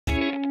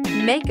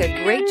Make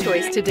a great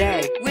choice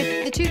today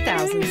with the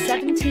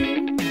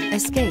 2017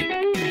 Escape.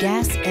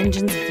 Gas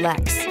engines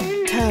flex,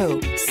 tow,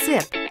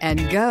 sip,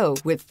 and go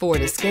with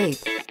Ford Escape.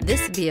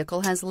 This vehicle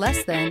has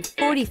less than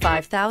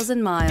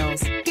 45,000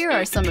 miles. Here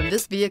are some of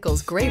this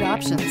vehicle's great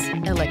options: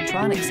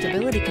 electronic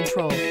stability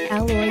control,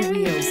 alloy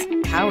wheels,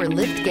 power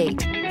lift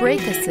gate,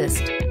 brake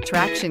assist,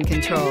 traction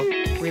control,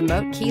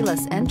 remote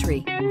keyless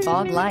entry,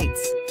 fog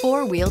lights,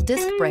 four-wheel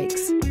disc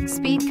brakes,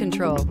 speed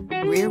control,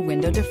 rear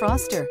window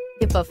defroster.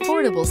 If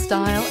affordable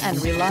style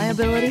and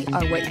reliability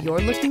are what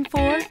you're looking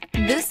for,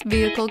 this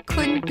vehicle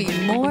couldn't be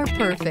more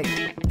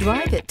perfect.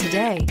 Drive it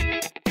today.